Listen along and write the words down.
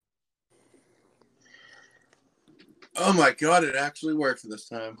Oh my god, it actually worked this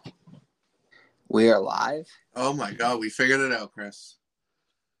time. We are live. Oh my god, we figured it out, Chris.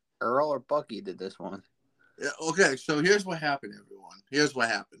 Earl or Bucky did this one. Yeah, okay, so here's what happened, everyone. Here's what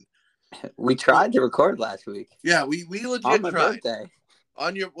happened. We tried to record last week. Yeah, we legit on my tried. birthday.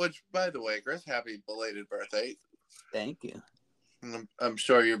 On your, which, by the way, Chris, happy belated birthday. Thank you. And I'm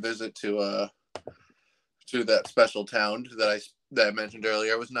sure your visit to that special town that I mentioned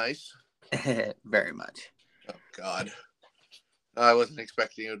earlier was nice. Very much. Oh God, I wasn't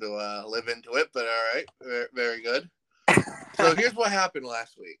expecting you to live into it, but all right, very good. So here's what happened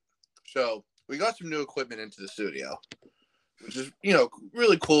last week. So we got some new equipment into the studio, which is,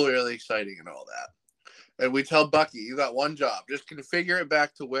 really cool, really exciting and all that. And we tell Bucky, you got one job. Just configure it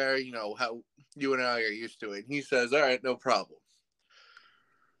back to where, how you and I are used to it. And he says, all right, no problem.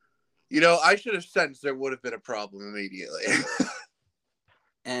 I should have sensed there would have been a problem immediately.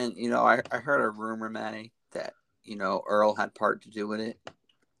 And, I heard a rumor, Manny, that, Earl had part to do with it,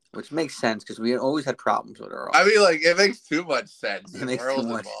 which makes sense because we always had problems with Earl. I mean, it makes too much sense. It makes Earl's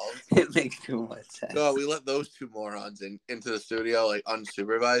too much. Involved. It makes too much sense. No, we let those two morons into the studio,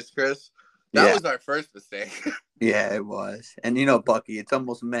 unsupervised, Chris. That was our first mistake. Yeah, it was. And, Bucky, it's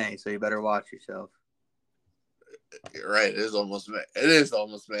almost May, so you better watch yourself. You're right. It is almost May. It's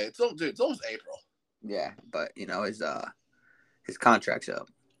almost April. Yeah, but, his contract's up.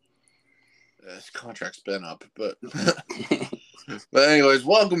 His contract's been up, but... But anyways,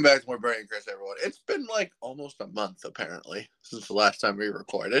 welcome back to More Brady and Chris, everyone. It's been almost a month, apparently, since the last time we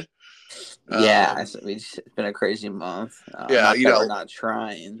recorded. Yeah, it's been a crazy month. Yeah, we're not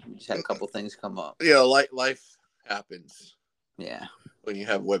trying. We just had a couple things come up. Life happens. Yeah. When you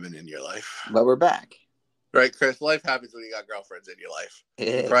have women in your life. But we're back. Right, Chris? Life happens when you got girlfriends in your life.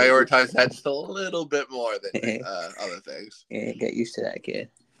 Prioritize that just a little bit more than other things. Yeah, get used to that, kid.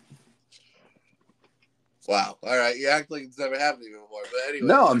 Wow. All right. You act like it's never happened to you before. But anyway.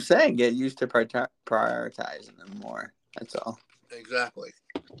 No, I'm saying get used to prioritizing them more. That's all. Exactly.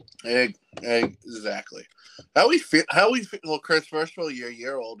 Exactly. How we feel? Well, Chris, first of all, you're a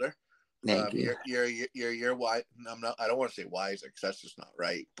year older. Thank you. You're wise. I don't want to say wiser because that's just not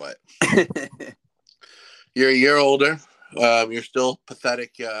right. But you're a year older. You're still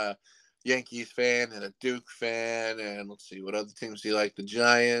pathetic Yankees fan and a Duke fan, and let's see what other teams do you like. The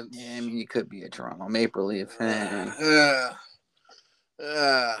Giants. Yeah, I mean, you could be a Toronto Maple Leaf fan.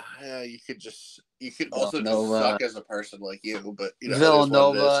 You could also just suck as a person like you, but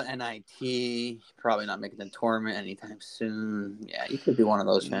Villanova, NIT, probably not making the tournament anytime soon. Yeah, you could be one of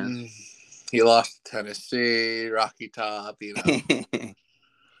those fans. He lost to Tennessee, Rocky Top,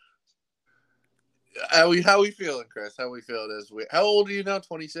 How we feeling, Chris? How we feeling how old are you now?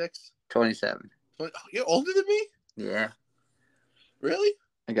 26? 27. You're older than me? Yeah. Really?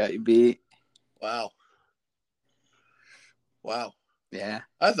 I got you beat. Wow. Yeah.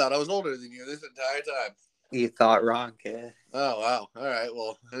 I thought I was older than you this entire time. You thought wrong, kid. Oh, wow. All right.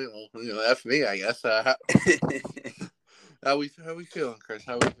 Well, F me, I guess. How we feeling, Chris?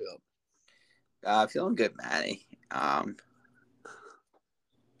 How we feeling? Feeling good, Manny.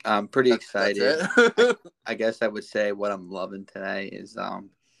 I'm pretty excited. I guess I would say what I'm loving today is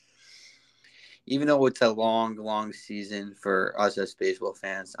even though it's a long, long season for us as baseball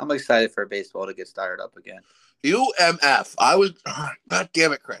fans, I'm excited for baseball to get started up again. UMF. God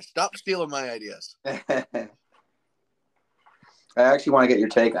damn it, Chris. Stop stealing my ideas. I actually want to get your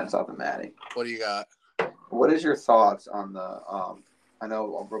take on something, Maddie. What do you got? What is your thoughts on the, I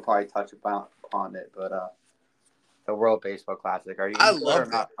know we'll probably touch upon it, but the World Baseball Classic. Are you into I love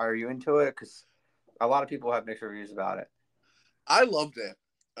it. Are you into it? Because a lot of people have mixed reviews about it. I loved it.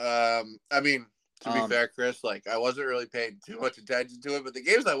 I mean, to be fair, Chris, I wasn't really paying too much attention to it, but the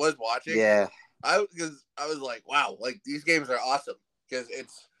games I was watching, I was like, wow, these games are awesome because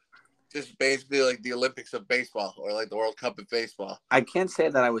it's just basically the Olympics of baseball or the World Cup of baseball. I can't say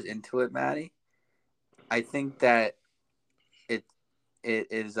that I was into it, Maddie. I think that it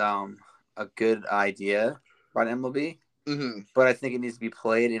is a good idea by MLB, but I think it needs to be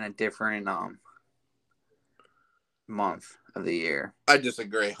played in a different month of the year. I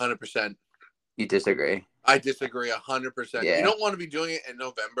disagree 100%. You disagree? I disagree 100%. Yeah. You don't want to be doing it in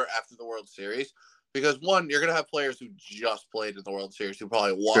November after the World Series because, one, you're going to have players who just played in the World Series who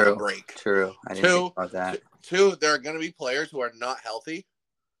probably want a break. True. I didn't think about that. Two, there are going to be players who are not healthy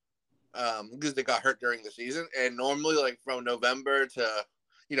because they got hurt during the season. And normally, from November to,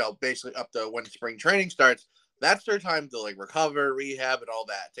 basically up to when spring training starts, that's their time to, recover, rehab, and all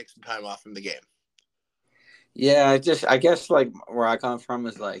that. Take some time off from the game. Yeah, I guess, where I come from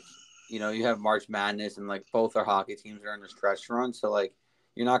is, you have March Madness and, both our hockey teams are in the stretch run. So,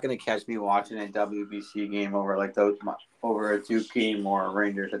 You're not going to catch me watching a WBC game over over a Duke game or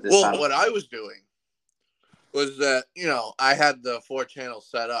Rangers at this time. Well, what I was doing was that, I had the 4 channels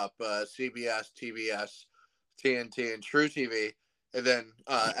set up, CBS, TBS, TNT, and True TV. And then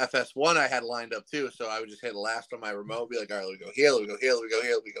FS1 I had lined up too, so I would just hit last on my remote, be like, all right, let me go here, let me go here, let me go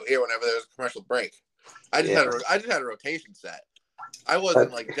here, let me go here. Whenever there was a commercial break, I just had a rotation set. I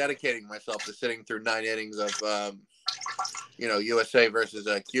wasn't dedicating myself to sitting through 9 innings of USA versus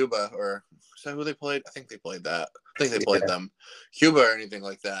Cuba, or is that who they played? I think they played that. I think they played them, Cuba or anything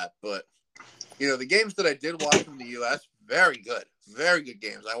like that. But the games that I did watch from the U.S., very good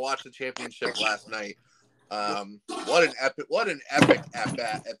games. I watched the championship last night. What an epic at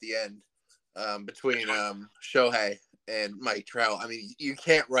bat at the end between Shohei and Mike Trout. I mean, you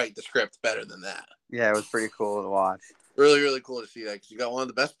can't write the script better than that. Yeah, it was pretty cool to watch. Really, really cool to see that, because you got one of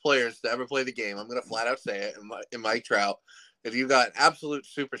the best players to ever play the game. I'm going to flat out say it, in Mike Trout. If you got absolute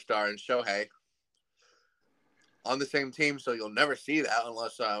superstar in Shohei on the same team, so you'll never see that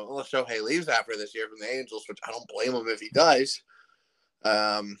unless Shohei leaves after this year from the Angels, which I don't blame him if he does.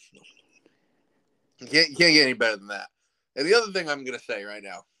 You can't get any better than that. And the other thing I'm going to say right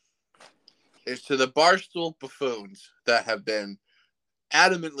now is to the Barstool buffoons that have been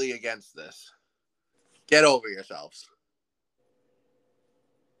adamantly against this, get over yourselves.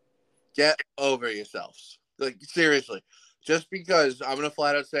 Get over yourselves. Like, seriously. Just because, I'm going to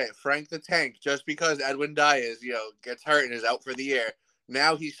flat out say it, Frank the Tank, just because Edwin Diaz, gets hurt and is out for the year,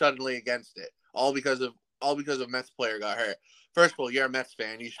 now he's suddenly against it. All because of Mets player got hurt. First of all, you're a Mets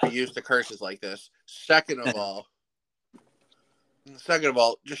fan. You should be used to curses like this. Second of all,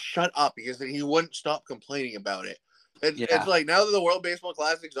 just shut up, because he wouldn't stop complaining about it. It's like, now that the World Baseball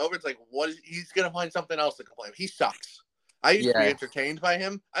Classic's over, it's like, he's going to find something else to complain. He sucks. I used to be entertained by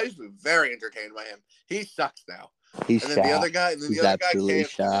him. I used to be very entertained by him. He sucks now. He's and then the other guy, KFC.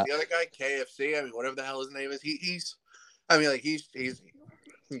 I mean, whatever the hell his name is, he's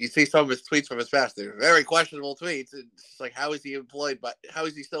you see some of his tweets from his past. They're very questionable tweets. It's like, how is he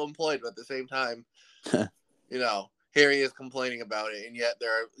still employed? But at the same time, here he is complaining about it. And yet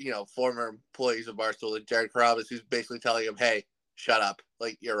there are, former employees of Barstool, like Jared Carrabis, who's basically telling him, hey, shut up.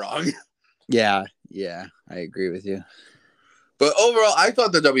 Like, you're wrong. Yeah, I agree with you. But overall, I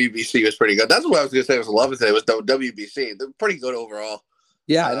thought the WBC was pretty good. That's what I was going to say was love today was the WBC. They're pretty good overall.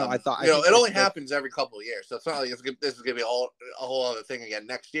 Yeah, I know. I thought it only happens every couple of years, so it's not like this is going to be a whole other thing again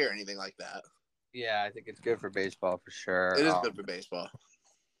next year or anything like that. Yeah, I think it's good for baseball for sure. It is good for baseball.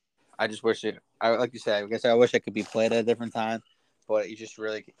 I just wish like you said, I wish it could be played at a different time, but you just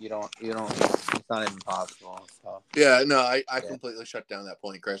really you don't. It's not even possible. So. Yeah, no, I completely shut down that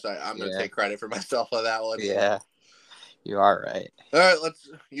point, Chris. I'm going to take credit for myself on that one. Yeah, you are right. All right,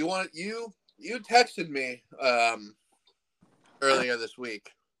 you texted me earlier this week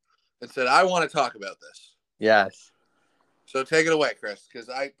and said, I want to talk about this. Yes. So take it away, Chris, because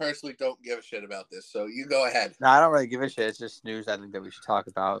I personally don't give a shit about this. So you go ahead. No, I don't really give a shit. It's just news I think that we should talk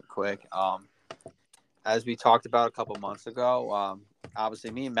about quick. As we talked about a couple months ago,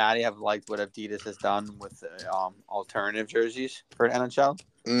 obviously me and Maddie have liked what Adidas has done with alternative jerseys for NHL.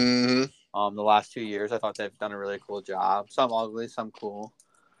 Mm-hmm. The last 2 years, I thought they've done a really cool job. Some ugly, some cool.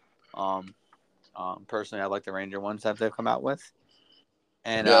 Personally, I like the Ranger ones that they've come out with.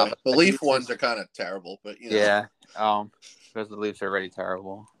 And the Leaf ones are kind of terrible, but yeah, because the Leafs are already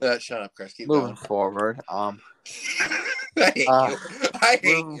terrible. Shut up, Chris. Keep moving going. Forward. I hate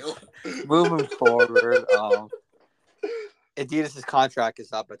you. Moving forward, Adidas' contract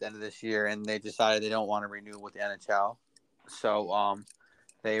is up at the end of this year, and they decided they don't want to renew with the NHL. So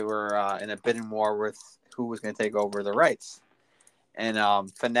they were in a bidding war with who was going to take over the rights. And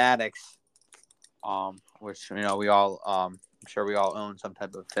Fanatics, which we all, I'm sure we all own some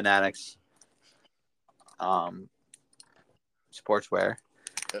type of Fanatics sportswear.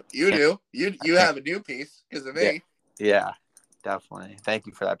 You do. You have a new piece because of me. Yeah, definitely. Thank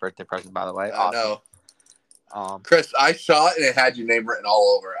you for that birthday present, by the way. I know. Chris, I saw it and it had your name written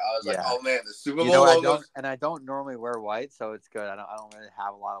all over it. I was like, oh man, the Super Bowl logo. I don't normally wear white, so it's good. I don't really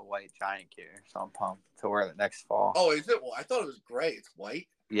have a lot of white Giant gear, so I'm pumped to wear it next fall. Oh, is it? Well, I thought it was gray. It's white.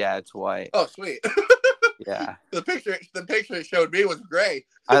 Yeah, it's white. Oh, sweet. Yeah. The picture it showed me was gray.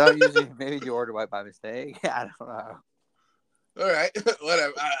 I don't usually. Maybe you ordered white by mistake. I don't know. All right,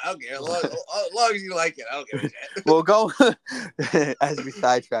 whatever. I don't care. As long as you like it, I don't give a shit. Well, go as we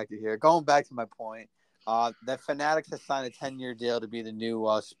sidetracked it here. Going back to my point, the Fanatics has signed a 10-year deal to be the new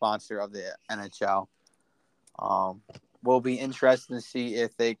sponsor of the NHL. We'll be interested to see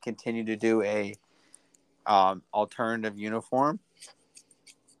if they continue to do a alternative uniform,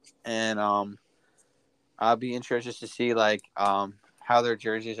 and I'll be interested to see how how their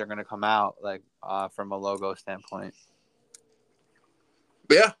jerseys are going to come out, like from a logo standpoint.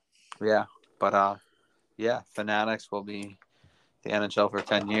 Yeah. Yeah, but yeah, Fanatics will be the NHL for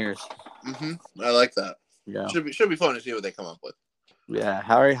 10 years. Mm-hmm. I like that. Yeah, should be fun to see what they come up with. Yeah,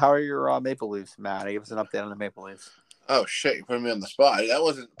 how are your Maple Leafs, Matt? Give us an update on the Maple Leafs. Oh shit! You put me on the spot. That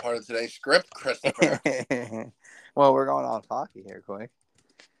wasn't part of today's script, Christopher. Well, we're going off hockey here, quick.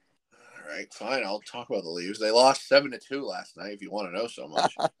 All right, fine. I'll talk about the Leafs. They lost 7-2 last night. If you want to know so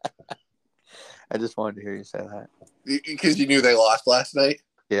much, I just wanted to hear you say that because you knew they lost last night.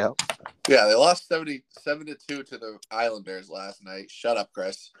 Yeah. Yeah, they lost 7-2 to the Islanders last night. Shut up,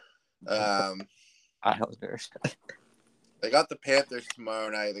 Chris. Islanders. They got the Panthers tomorrow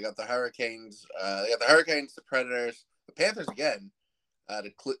night. They got the Hurricanes. The Predators, the Panthers again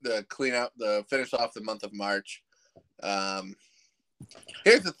to clean out finish off the month of March.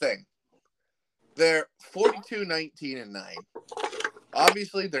 Here's the thing: they're 42-19-9.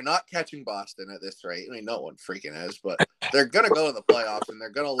 Obviously, they're not catching Boston at this rate. I mean, no one freaking is, but they're gonna go to the playoffs and they're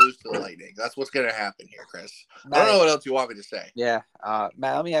gonna lose to the Lightning. That's what's gonna happen here, Chris. Matt, I don't know what else you want me to say. Yeah,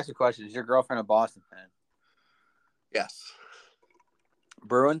 Matt. Let me ask you a question: Is your girlfriend a Boston fan? Yes.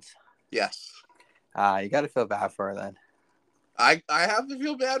 Bruins? Yes. You got to feel bad for her then. I have to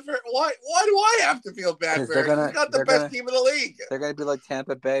feel bad for her. Why do I have to feel bad for her? She's got the best team in the league. They're going to be like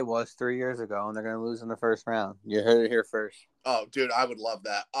Tampa Bay was 3 years ago, and they're going to lose in the first round. You heard it here first. Oh, dude, I would love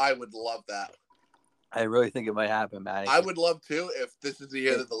that. I really think it might happen, Matty. I would love to if this is the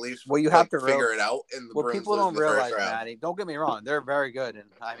year that the Leafs you have to figure it out. And the Bruins people don't realize, Matty, don't get me wrong. They're very good. And,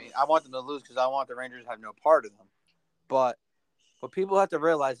 I mean, I want them to lose because I want the Rangers to have no part of them. But what people have to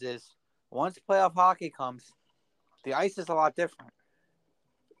realize is once playoff hockey comes, the ice is a lot different.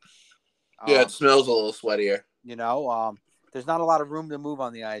 Yeah, it smells a little sweatier. There's not a lot of room to move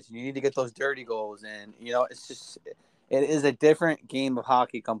on the ice, and you need to get those dirty goals in. It is a different game of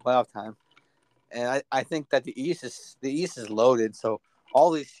hockey come playoff time. And I think that the East is loaded. So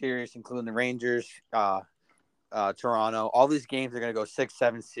all these series, including the Rangers, Toronto, all these games are going to go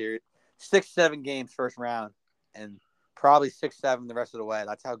 6-7 games first round, and probably 6-7 the rest of the way.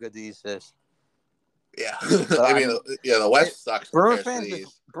 That's how good the East is. Yeah, the West sucks. Bruins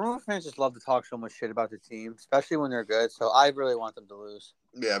fans just love to talk so much shit about the team, especially when they're good. So I really want them to lose.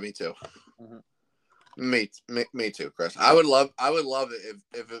 Yeah, me too. Mm-hmm. Me too, Chris. I would love it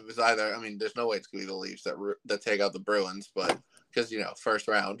if it was either. I mean, there's no way it's gonna be the Leafs that take out the Bruins, but because first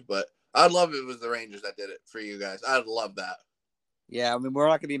round. But I'd love if it was the Rangers that did it for you guys. I'd love that. Yeah, I mean, we're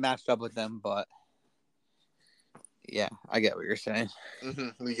not gonna be matched up with them, but. Yeah, I get what you're saying.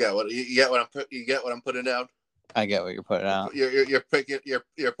 Mm-hmm. You get what I'm putting down. I get what you're putting out. You're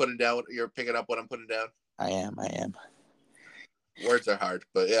putting down. You're picking up what I'm putting down. I am. Words are hard,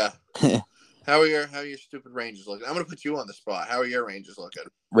 but yeah. How are your stupid Rangers looking? I'm gonna put you on the spot. How are your Rangers looking?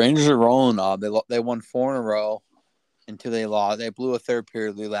 Rangers are rolling off. They won 4 in a row until they lost. They blew a third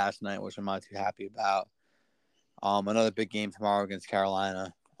period lead last night, which I'm not too happy about. Another big game tomorrow against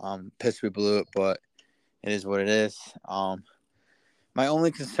Carolina. Pissed we blew it, but. It is what it is. My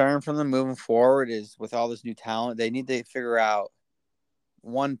only concern from them moving forward is with all this new talent, they need to figure out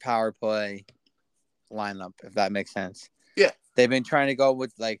one power play lineup, if that makes sense. Yeah. They've been trying to go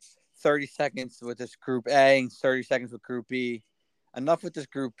with like 30 seconds with this group A and 30 seconds with group B. Enough with this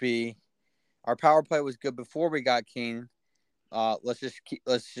group B. Our power play was good before we got Keane. Let's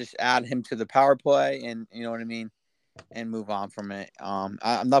just add him to the power play and you know what I mean, and move on from it.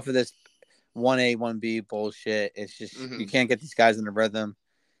 Enough of this 1A, 1B bullshit. It's just you can't get these guys in the rhythm,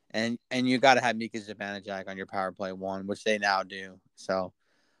 and you got to have Mika Zibanejad on your power play 1, which they now do. So,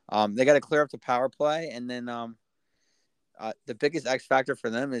 they got to clear up the power play, and then the biggest X factor for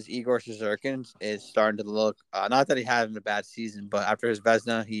them is Igor Shesterkin is starting to look. Not that he had a bad season, but after his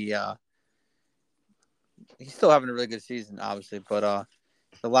Vezina, he's still having a really good season, obviously. But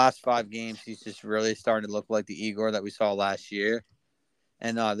the last 5 games, he's just really starting to look like the Igor that we saw last year.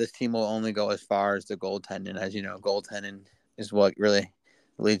 And this team will only go as far as the goaltending. As you know, goaltending is what really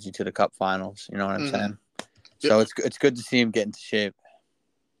leads you to the Cup Finals. You know what I'm saying? Yep. So it's good to see him get into shape.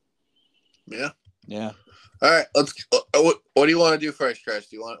 Yeah. Yeah. All right. Let's. What do you want to do first, Chris?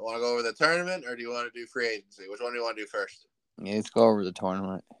 Do you want to go over the tournament, or do you want to do free agency? Which one do you want to do first? Yeah, let's go over the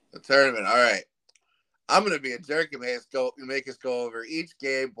tournament. The tournament. All right. I'm going to be a jerk and make us go over each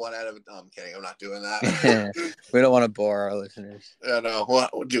game one out of it. No, I'm kidding. I'm not doing that. We don't want to bore our listeners. No,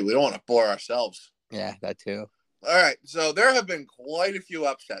 dude, we don't want to bore ourselves. Yeah, that too. All right. So there have been quite a few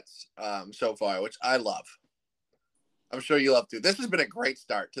upsets so far, which I love. I'm sure you love too. This has been a great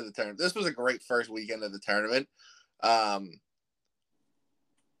start to the tournament. This was a great first weekend of the tournament. Yeah,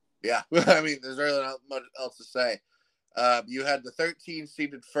 I mean, there's really not much else to say. You had the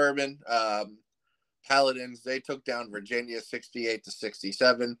 13-seeded Furman Paladins. They took down Virginia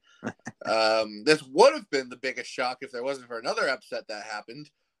 68-67. This would have been the biggest shock if there wasn't for another upset that happened.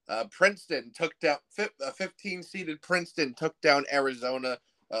 Princeton took down 15-seeded Princeton took down Arizona,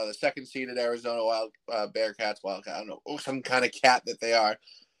 the second-seeded Arizona Bearcats. Wildcat, I don't know, some kind of cat that they are.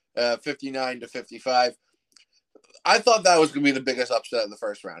 59-55. I thought that was going to be the biggest upset in the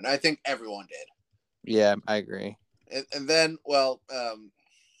first round. I think everyone did. Yeah, I agree. And then, well,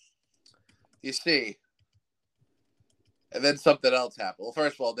 you see, and then something else happened. Well,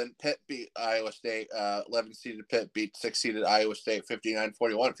 first of all, then Pitt beat Iowa State. 11-seeded Pitt beat 6-seeded Iowa State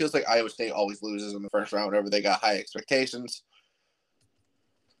 59-41. It feels like Iowa State always loses in the first round whenever they got high expectations.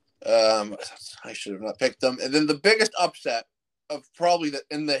 I should have not picked them. And then the biggest upset of probably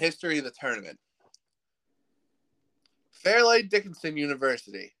in the history of the tournament. Fairleigh Dickinson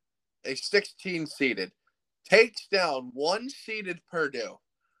University, a 16-seeded, takes down 1-seeded Purdue,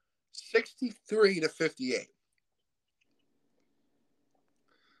 63-58.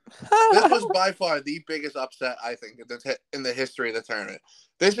 This was by far the biggest upset, I think, in the history of the tournament.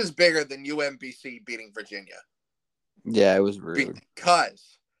 This is bigger than UMBC beating Virginia. Yeah, it was rude.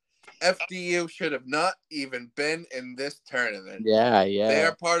 Because FDU should have not even been in this tournament. Yeah. They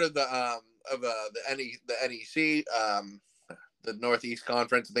are part of the NEC, the Northeast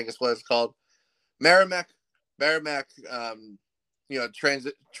Conference, I think is what it's called. Merrimack,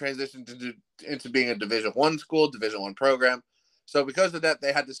 transitioned into being a Division I school, Division I program. So because of that,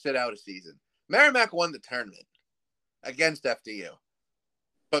 they had to sit out a season. Merrimack won the tournament against FDU.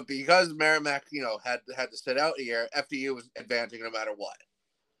 But because Merrimack, had to sit out a year, FDU was advancing no matter what.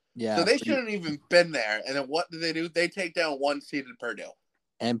 Yeah. So they shouldn't even been there. And then what do? They take down 1-seeded Purdue.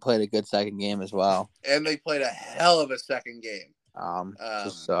 And played a good second game as well. And they played a hell of a second game.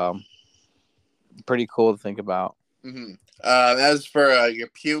 Pretty cool to think about. Mm-hmm. As for your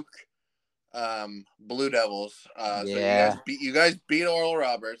puke, Blue Devils. Yeah. So you guys beat Oral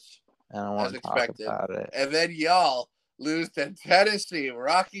Roberts. I don't want to talk about it. And then y'all lose to Tennessee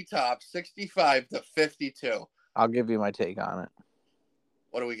Rocky Top 65-52. I'll give you my take on it.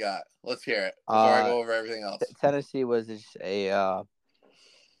 What do we got? Let's hear it before I go over everything else. Tennessee was just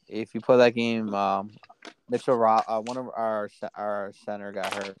if you play that game, Mitchell one of our center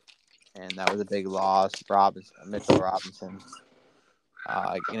got hurt, and that was a big loss. Mitchell Robinson.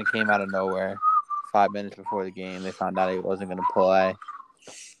 It came out of nowhere. 5 minutes before the game, they found out he wasn't going to play,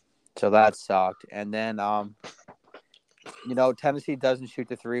 so that sucked. And then, Tennessee doesn't shoot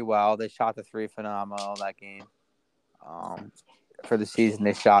the three well. They shot the three phenomenal that game. For the season,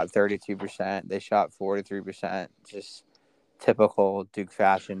 they shot 32%. They shot 43%. Just typical Duke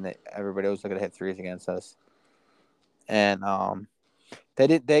fashion that everybody was looking to hit threes against us. And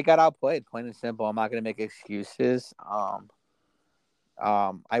they got outplayed, plain and simple. I'm not going to make excuses.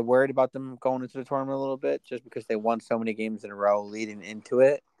 I worried about them going into the tournament a little bit just because they won so many games in a row leading into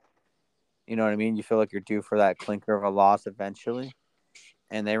it. You know what I mean? You feel like you're due for that clinker of a loss eventually.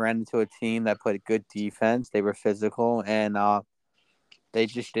 And they ran into a team that played good defense. They were physical, and they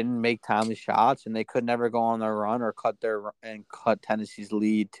just didn't make timely shots, and they could never go on their run or cut Tennessee's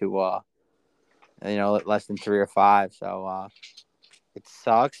lead to less than 3 or 5. So it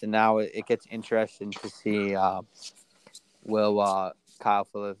sucks, and now it gets interesting to see will Kyle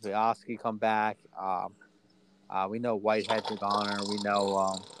Filipowski come back. We know Whitehead's a goner. We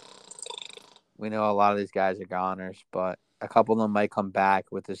know a lot of these guys are goners, but a couple of them might come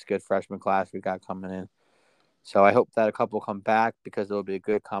back with this good freshman class we got coming in. So I hope that a couple come back because it'll be a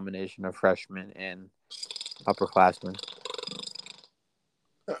good combination of freshmen and upperclassmen.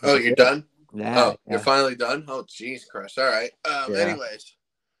 Oh, you're done? Yeah. You're finally done? Oh, jeez, Chris. All right. Anyways,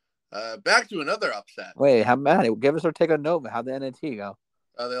 back to another upset. Wait, how many? Give us our take on Nova. How'd the NNT go?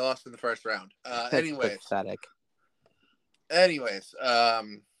 They lost in the first round. Anyways. Pathetic. Anyways,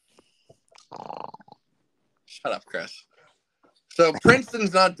 shut up, Chris. So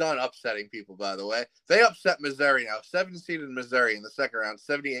Princeton's not done upsetting people, by the way. They upset Missouri now. 7-seeded Missouri in the second round,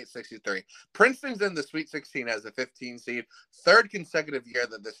 78-63. Princeton's in the Sweet 16 as a 15 seed. Third consecutive year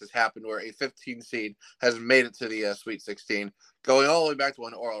that this has happened where a 15 seed has made it to the Sweet 16. Going all the way back to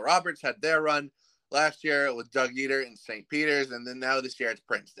when Oral Roberts had their run last year with Doug Eater in St. Peter's, and then now this year it's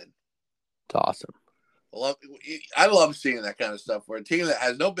Princeton. It's awesome. I love seeing that kind of stuff where a team that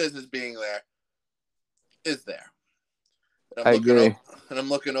has no business being there is there. I agree. And I'm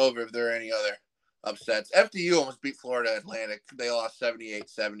looking over if there are any other upsets. FDU almost beat Florida Atlantic. They lost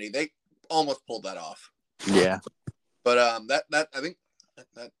 78-70. They almost pulled that off. Yeah. But I think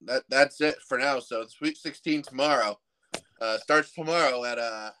that's it for now. So Sweet 16 tomorrow starts tomorrow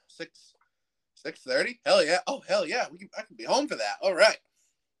at 6 6:30? Hell yeah! Oh hell yeah! I can be home for that. All right.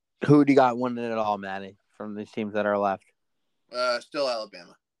 Who do you got winning it all, Matty? From these teams that are left? Still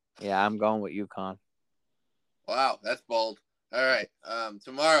Alabama. Yeah, I'm going with UConn. Wow, that's bold. All right.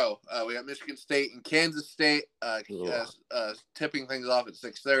 Tomorrow we got Michigan State and Kansas State tipping things off at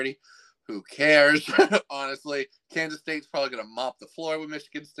 6:30. Who cares? Honestly, Kansas State's probably going to mop the floor with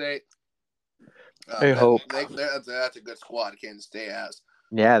Michigan State. I hope. That's a good squad Kansas State has.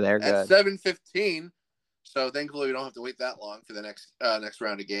 Yeah, they're good. At 7:15. So thankfully we don't have to wait that long for the next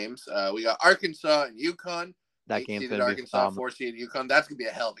round of games. We got Arkansas and UConn. That game's going to be Arkansas, 4-seeded UConn. That's going to be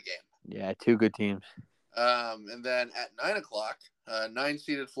a hell of a game. Yeah, two good teams. And then at 9:00,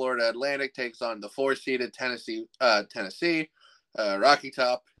 9-seeded Florida Atlantic takes on the 4-seeded Tennessee. Rocky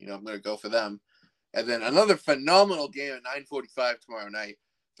Top. I'm going to go for them. And then another phenomenal game at 9:45 tomorrow night.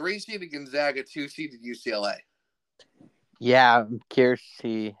 3-seeded Gonzaga, 2-seeded UCLA. Yeah, I'm curious to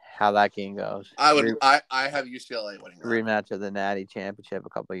see how that game goes. I have UCLA winning. Rematch of the Natty Championship a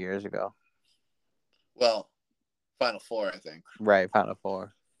couple of years ago. Well, Final Four, I think. Right, Final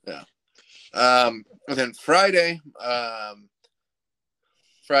Four. Yeah. And then Friday,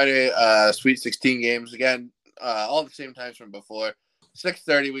 Sweet 16 games again, all the same times from before.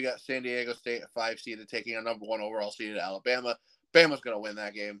 6:30, we got San Diego State, a 5-seeded, taking a number 1 overall seed at Alabama. Bama's going to win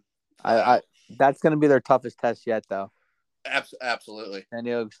that game. That's going to be their toughest test yet, though. Absolutely. San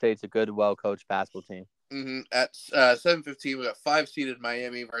Diego State's a good, well-coached basketball team. Mm-hmm. At 7:15, we got 5-seeded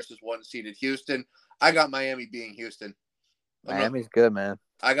Miami versus 1-seeded Houston. I got Miami being Houston. Miami's good, man.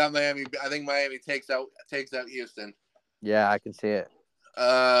 I got Miami. I think Miami takes out Houston. Yeah, I can see it.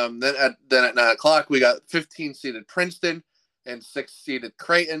 Then at 9:00, we got 15-seeded Princeton and 6-seeded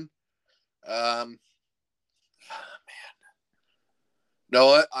Creighton. Man, you know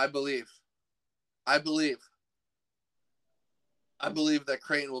what? I believe that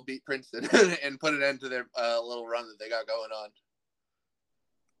Creighton will beat Princeton and put an end to their little run that they got going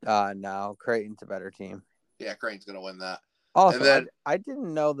on. No, Creighton's a better team. Yeah, Creighton's gonna win that. Also, and then, I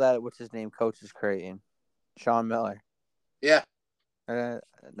didn't know that what's his name coaches Creighton, Sean Miller. Yeah. No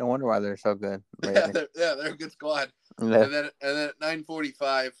wonder why they're so good. They're a good squad. Yeah. And then at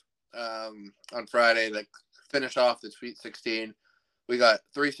 9:45 on Friday, to finish off the Sweet 16, we got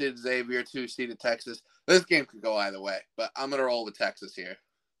 3-seeded Xavier, 2-seeded Texas. This game could go either way, but I'm gonna roll with Texas here.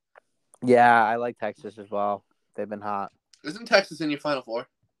 Yeah, I like Texas as well. They've been hot. Isn't Texas in your Final Four?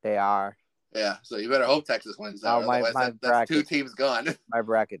 They are. Yeah, so you better hope Texas wins. Now. Otherwise, that's 2 teams gone. My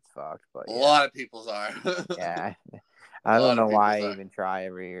bracket's fucked, but a lot of people's are. Yeah, I don't know why I even try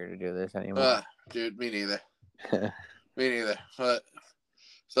every year to do this anymore. Dude, me neither. Me neither. But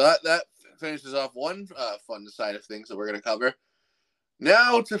so that finishes off one fun side of things that we're gonna cover.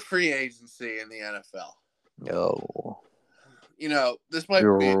 Now to free agency in the NFL. No. This might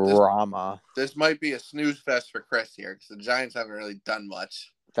be drama. This might be a snooze fest for Chris here because the Giants haven't really done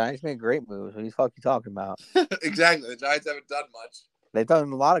much. Giants made great moves. What the fuck are you talking about? Exactly. The Giants haven't done much. They've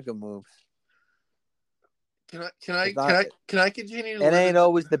done a lot of good moves. Can I continue? It ain't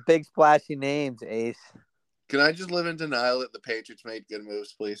always the big splashy names, Ace. Can I just live in denial that the Patriots made good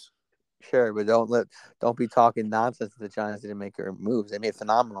moves, please? Sure, but don't be talking nonsense that the Giants didn't make good moves. They made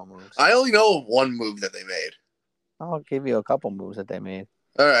phenomenal moves. I only know of one move that they made. I'll give you a couple moves that they made.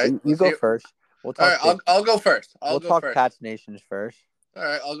 All right. You go first. We'll talk. All right, I'll go first. We'll talk Pats Nations first. All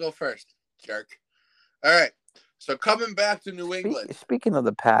right, I'll go first, jerk. All right. So coming back to New England. Speaking of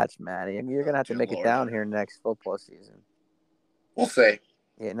the Pats, Matty, you're going to have to make it down here next football season. We'll see.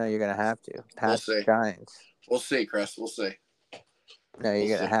 Yeah, no, you're going to have to. Pats, we'll see. Giants. We'll see, Chris. We'll see. No,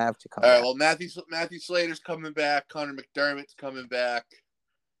 you're going to have to come back. All right, well, Matthew Slater's coming back. Connor McDermott's coming back.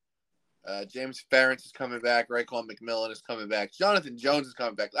 James Ferentz is coming back. Raekwon McMillan is coming back. Jonathan Jones is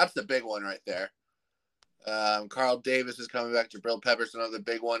coming back. That's the big one right there. Carl Davis is coming back. Jabril Peppers, another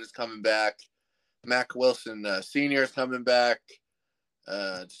big one, is coming back. Mac Wilson Sr. is coming back.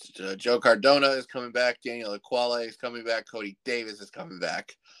 Joe Cardona is coming back. Daniel Ekuale is coming back. Cody Davis is coming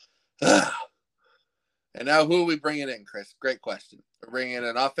back. And now who are we bringing in, Chris? Great question. We're bringing in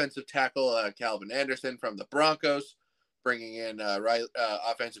an offensive tackle, Calvin Anderson from the Broncos. Bringing in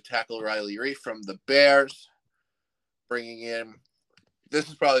offensive tackle Riley Reiff from the Bears. Bringing in, this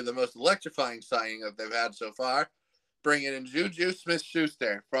is probably the most electrifying signing that they've had so far. Bringing in Juju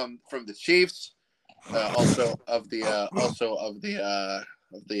Smith-Schuster from the Chiefs, also of the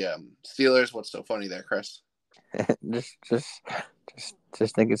Steelers. What's so funny there, Chris? just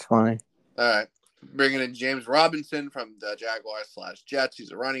think it's funny. All right, bringing in James Robinson from the Jaguars/Jets.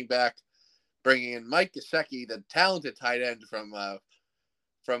 He's a running back. Bringing in Mike Gesicki, the talented tight end from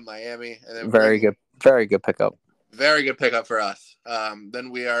Miami, and then very good pickup. Very good pickup for us.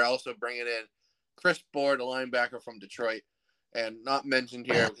 Then we are also bringing in Chris Board, a linebacker from Detroit, and not mentioned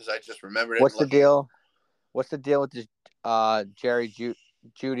here because I just remembered it. What's the deal? What's the deal with this Jerry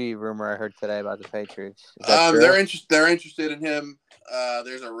Jeudy rumor I heard today about the Patriots? Is that true? They're interested in him.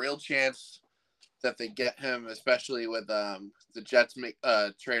 There's a real chance that they get him, especially with the Jets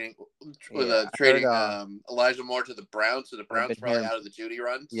trading Elijah Moore to the Browns. So the Browns probably out of the Jeudy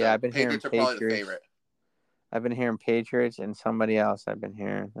run. So yeah, I've been Patriots hearing are probably the favorite. I've been hearing Patriots and somebody else. I've been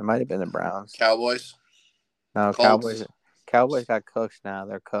hearing it might have been the Browns. Cowboys. No, Colts. Cowboys got cooked now.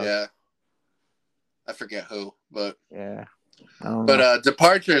 They're cooked. Yeah. I forget who, but yeah.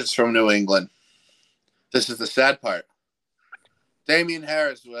 Departures from New England. This is the sad part. Damian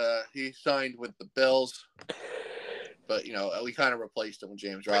Harris, he signed with the Bills, but we kind of replaced him with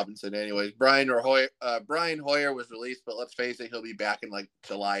James Robinson. Anyways, Brian Hoyer was released, but let's face it, he'll be back in like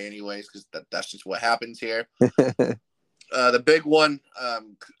July anyways, because that's just what happens here. The big one,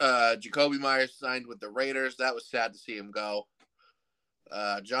 Jacoby Myers signed with the Raiders. That was sad to see him go.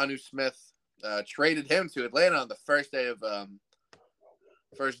 Jonnu Smith traded him to Atlanta on the first day of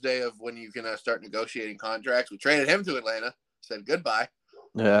when you can start negotiating contracts. We traded him to Atlanta. Said goodbye.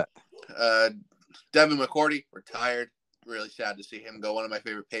 Yeah. Devin McCourty retired. Really sad to see him go. One of my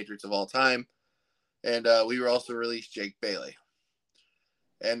favorite Patriots of all time. And we were also released Jake Bailey.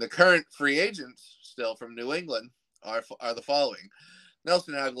 And the current free agents still from New England are the following: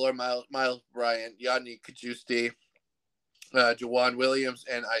 Nelson Aguilar, Miles Bryant, Yannick Kajewski, Jawan Williams,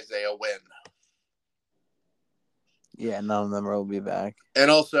 and Isaiah Wynn. Yeah, none of them will be back. And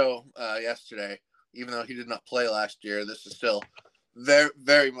also yesterday, even though he did not play last year, this is still very,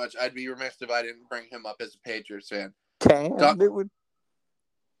 very much. I'd be remiss if I didn't bring him up as a Patriots fan. Cam Newton.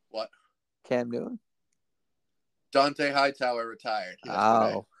 What? Cam Newton. Dante Hightower retired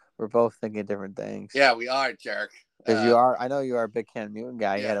yesterday. Oh, we're both thinking different things. Yeah, we are, jerk. Because you are. I know you are a big Cam Newton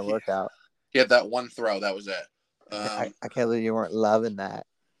guy. You had a workout. He had that one throw. That was it. I can't believe you weren't loving that.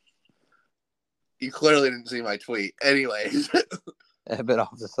 You clearly didn't see my tweet. Anyways. I've been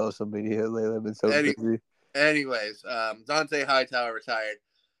off the social media lately. I've been so busy. Anyways, Dante Hightower retired.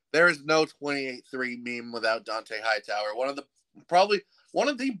 There is no 28-3 meme without Dante Hightower. Probably one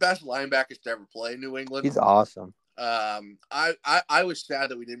of the best linebackers to ever play in New England. He's awesome. I was sad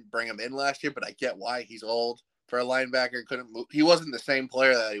that we didn't bring him in last year, but I get why. He's old for a linebacker. Couldn't move. He wasn't the same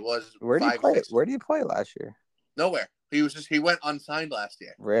player that he was. Where did he play? Where did he play last year? Nowhere. He went unsigned last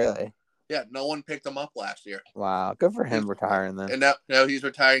year. Really? Yeah, no one picked him up last year. Wow, good for him retiring then. And now he's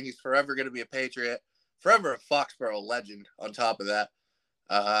retiring. He's forever going to be a Patriot, forever a Foxborough legend. On top of that,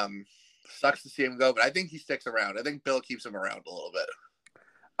 sucks to see him go, but I think he sticks around. I think Bill keeps him around a little bit.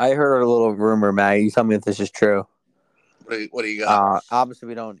 I heard a little rumor, Matt. You tell me if this is true. What do you got? Obviously,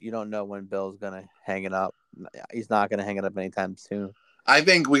 you don't know when Bill's gonna hang it up. He's not gonna hang it up anytime soon. I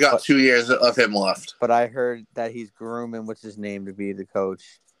think we got 2 years of him left. But I heard that he's grooming what's his name to be the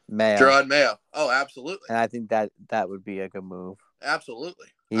coach. Mayo. Gerard Mayo. Oh, absolutely. And I think that would be a good move. Absolutely.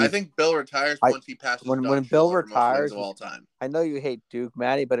 I think Bill retires once he passes. When Bill retires, of all time. I know you hate Duke,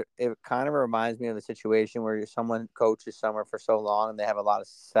 Matty, but it kind of reminds me of the situation where someone coaches somewhere for so long and they have a lot of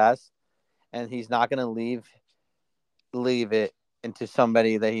success, and he's not going to leave it into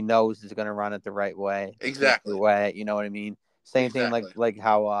somebody that he knows is going to run it the right way. Exactly. The way, you know what I mean? Same thing like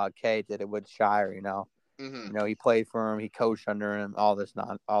how Kay did it with Shire, you know. Mm-hmm. You know, he played for him, he coached under him, all that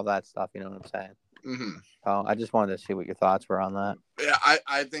stuff. You know what I'm saying? Mm-hmm. So I just wanted to see what your thoughts were on that. Yeah,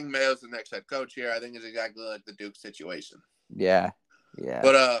 I think Mayo's the next head coach here. I think it's exactly like the Duke situation. Yeah.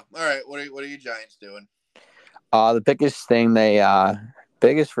 But all right, what are you Giants doing? The biggest thing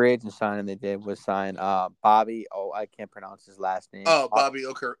biggest free agent signing they did was sign Bobby. Oh, I can't pronounce his last name. Oh, Bobby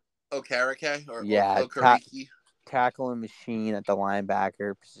Okereke or Okereke. Tackling machine at the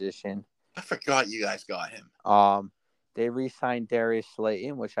linebacker position. I forgot you guys got him. They re-signed Darius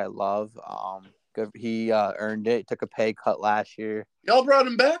Slayton, which I love. Good. He earned it. Took a pay cut last year. Y'all brought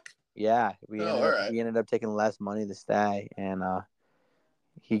him back? Yeah, we ended up taking less money to stay, and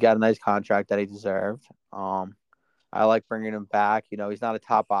he got a nice contract that he deserved. I like bringing him back. You know, he's not a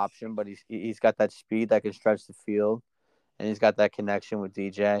top option, but he's got that speed that can stretch the field, and he's got that connection with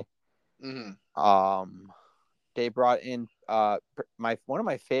DJ. Mm-hmm. They brought in one of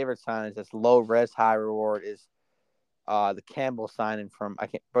my favorite signings that's low risk, high reward is the Campbell signing from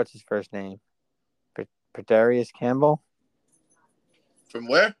what's his first name? Pedarius Campbell. From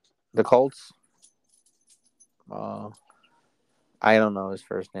where? The Colts. I don't know his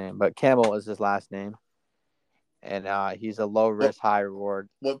first name, but Campbell is his last name. And he's a low risk, high reward.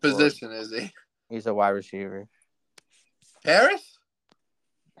 What position is he? He's a wide receiver. Harris?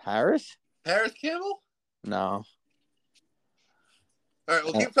 Harris Campbell? No. All All right,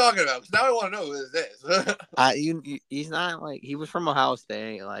 we'll keep talking about it because now I want to know who this is. He's not like he was from Ohio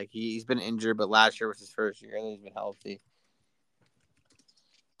State. Like he's been injured, but last year was his first year, and he's been healthy.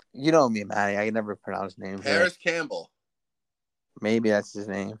 You know me, Matty. I can never pronounce names. Paris Campbell. Maybe that's his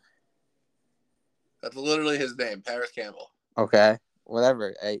name. That's literally his name, Paris Campbell. Okay,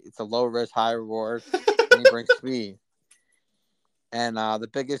 whatever. Hey, it's a low risk, high reward, and he brings speed. And the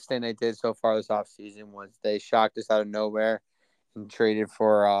biggest thing they did so far this offseason was they shocked us out of nowhere and traded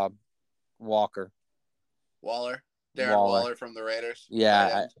for Walker. Darren Waller from the Raiders.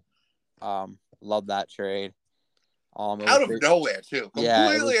 Yeah, I love that trade. Out of nowhere, too.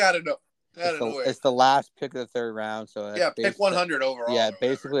 Completely out of nowhere. It's the last pick of the third round. So yeah, pick 100 overall. Yeah,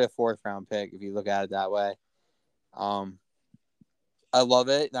 basically a fourth round pick if you look at it that way. I love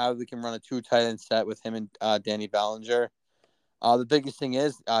it. Now we can run a 2 tight end set with him and Danny Bellinger. The biggest thing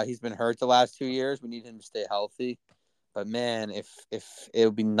is he's been hurt the last 2 years. We need him to stay healthy. But man, if it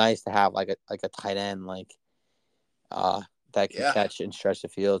would be nice to have like a tight end that can catch and stretch the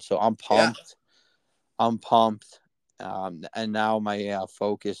field. So I'm pumped. Yeah. I'm pumped. And now my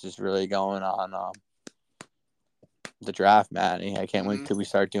focus is really going on the draft, Matty. I can't wait till we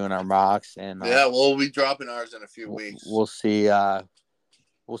start doing our mocks. And we'll be dropping ours in a few weeks. We'll see.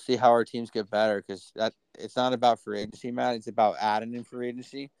 We'll see how our teams get better because it's not about free agency, Matt. It's about adding in free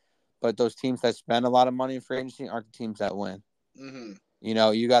agency. But those teams that spend a lot of money in free agency aren't the teams that win. Mm-hmm. You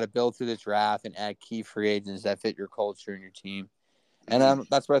know, you got to build through the draft and add key free agents that fit your culture and your team. And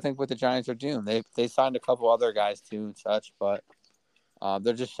that's what I think what the Giants are doing. They signed a couple other guys too and such, but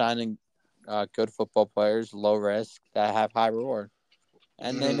they're just signing good football players, low risk that have high reward.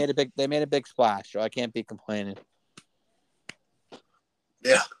 And they made a big splash, so I can't be complaining.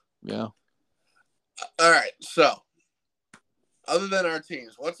 Yeah. Yeah. All right. So, other than our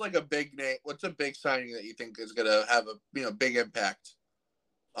teams, what's like a big name? What's a big signing that you think is gonna have a big impact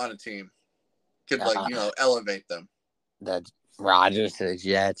on a team? Could elevate them. That's Rodgers to the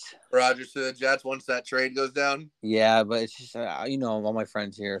Jets. Rodgers to the Jets once that trade goes down. Yeah, but it's just all my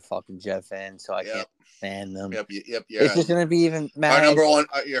friends here are fucking Jet fans, so I can't stand them. Yep. It's just gonna be even. Our number one,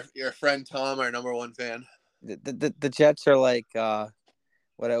 your friend Tom, our number one fan. The Jets are like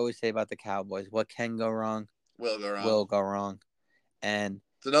what I always say about the Cowboys: what can go wrong will go wrong, and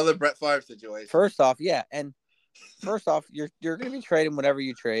it's another Brett Favre situation. First off, you're gonna be trading whatever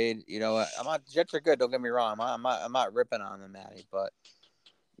you trade. You know, Jets are good. Don't get me wrong. I'm not ripping on them, Matty, but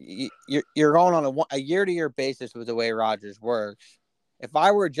you're going on a year-to-year basis with the way Rodgers works. If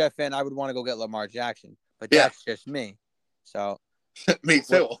I were a Jet fan, I would want to go get Lamar Jackson, but that's just me. So me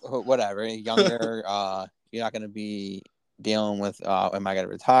too. Whatever. Younger, you're not gonna be dealing with am I gonna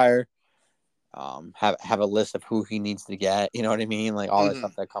retire? Have a list of who he needs to get. You know what I mean? Like all that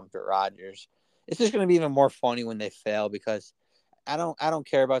stuff that comes with Rodgers. It's just going to be even more funny when they fail because I don't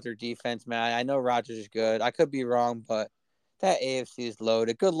care about their defense, man. I know Rodgers is good. I could be wrong, but that AFC is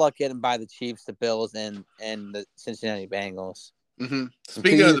loaded. Good luck getting by the Chiefs, the Bills, and the Cincinnati Bengals.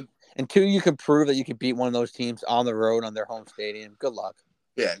 Mm-hmm. Until you can prove that you can beat one of those teams on the road on their home stadium, good luck.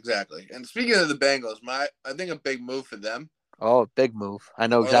 Yeah, exactly. And speaking of the Bengals, I think a big move for them. Oh, big move. I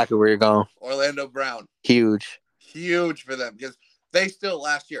know exactly where you're going. Orlando Brown. Huge for them because they still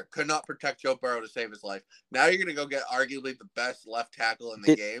last year could not protect Joe Burrow to save his life. Now you're going to go get arguably the best left tackle in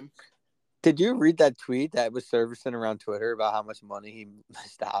the game. Did you read that tweet that was surfacing around Twitter about how much money he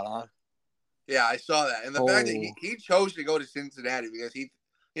missed out on? Yeah, I saw that. And the fact that he chose to go to Cincinnati because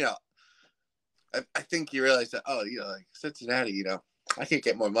I think he realized that, like Cincinnati, I can't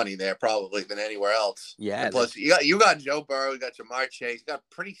get more money there probably than anywhere else. Yeah. And plus, you got Joe Burrow, you got Jamar Chase, you got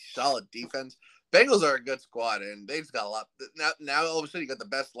pretty solid defense. Bengals are a good squad, and they've got a lot. Now all of a sudden, you got the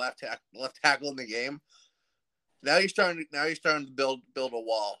best left tackle in the game. Now you're starting to build a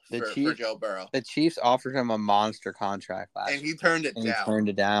wall for Joe Burrow. The Chiefs offered him a monster contract last year. And he turned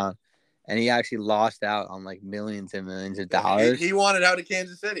it down. And he actually lost out on like millions and millions of dollars. He wanted out of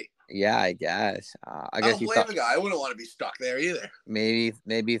Kansas City. Yeah, I guess. I guess don't blame the guy. I wouldn't want to be stuck there either. Maybe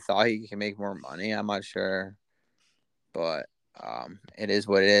he thought he can make more money. I'm not sure, but it is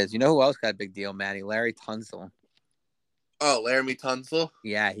what it is. You know who else got a big deal, Matty? Larry Tunsil. Oh, Laramie Tunsil?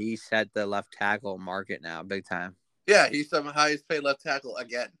 Yeah, he set the left tackle market now, big time. Yeah, he's the highest paid left tackle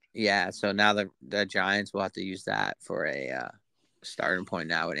again. Yeah, so now the Giants will have to use that for a starting point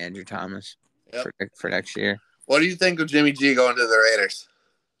now with Andrew Thomas for next year. What do you think of Jimmy G going to the Raiders?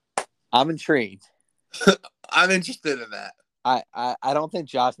 I'm intrigued. I'm interested in that. I don't think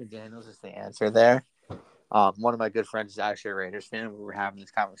Josh McDaniels is the answer there. One of my good friends is actually a Raiders fan. We were having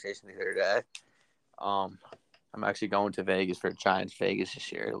this conversation the other day. I'm actually going to Vegas for Giants Vegas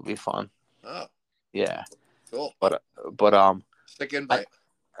this year. It'll be fun. Oh, yeah, cool. But Stick and bite.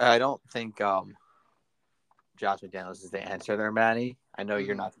 I don't think Josh McDaniels is the answer there, Manny. I know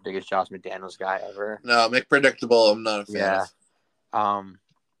you're not the biggest Josh McDaniels guy ever. No, McPredictable, I'm not a fan of.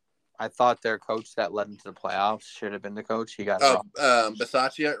 I thought their coach that led them to the playoffs should have been the coach. He got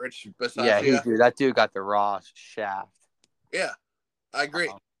Bisaccia, Rich Bisaccia. Yeah, that dude got the raw shaft. Yeah, I agree.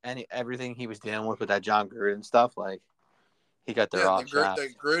 Everything he was dealing with that John Gruden stuff, like he got the raw shaft.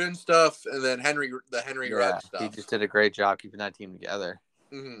 The Gruden stuff, and then Henry Ruggs stuff. He just did a great job keeping that team together.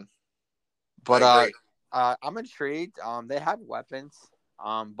 Mm-hmm. But I'm intrigued. They have weapons.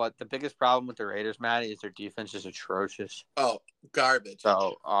 But the biggest problem with the Raiders, Matty, is their defense is atrocious. Oh, garbage.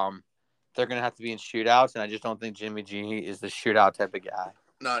 So they're gonna have to be in shootouts, and I just don't think Jimmy G is the shootout type of guy.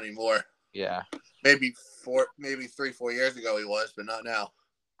 Not anymore. Yeah. Maybe 3-4 years ago he was, but not now.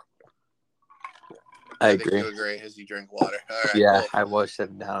 I agree. Think you agree as you drink water. All right. Yeah, cool. I was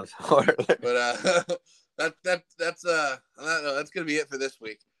sitting down. But that's gonna be it for this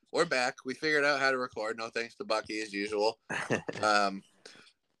week. We're back. We figured out how to record. No thanks to Bucky as usual.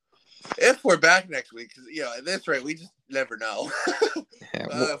 If we're back next week, because at this rate, we just never know.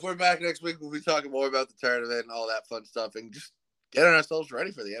 If we're back next week, we'll be talking more about the tournament and all that fun stuff, and just getting ourselves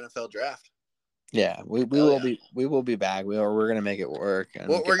ready for the NFL draft. Yeah, we will be back. We're gonna make it work.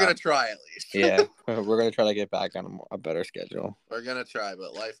 We're gonna try at least. Yeah, we're gonna try to get back on a better schedule. We're gonna try,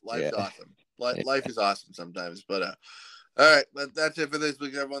 but life's awesome. Life is awesome sometimes. But all right, but that's it for this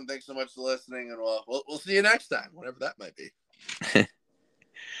week, everyone. Thanks so much for listening, and we'll see you next time, whatever that might be.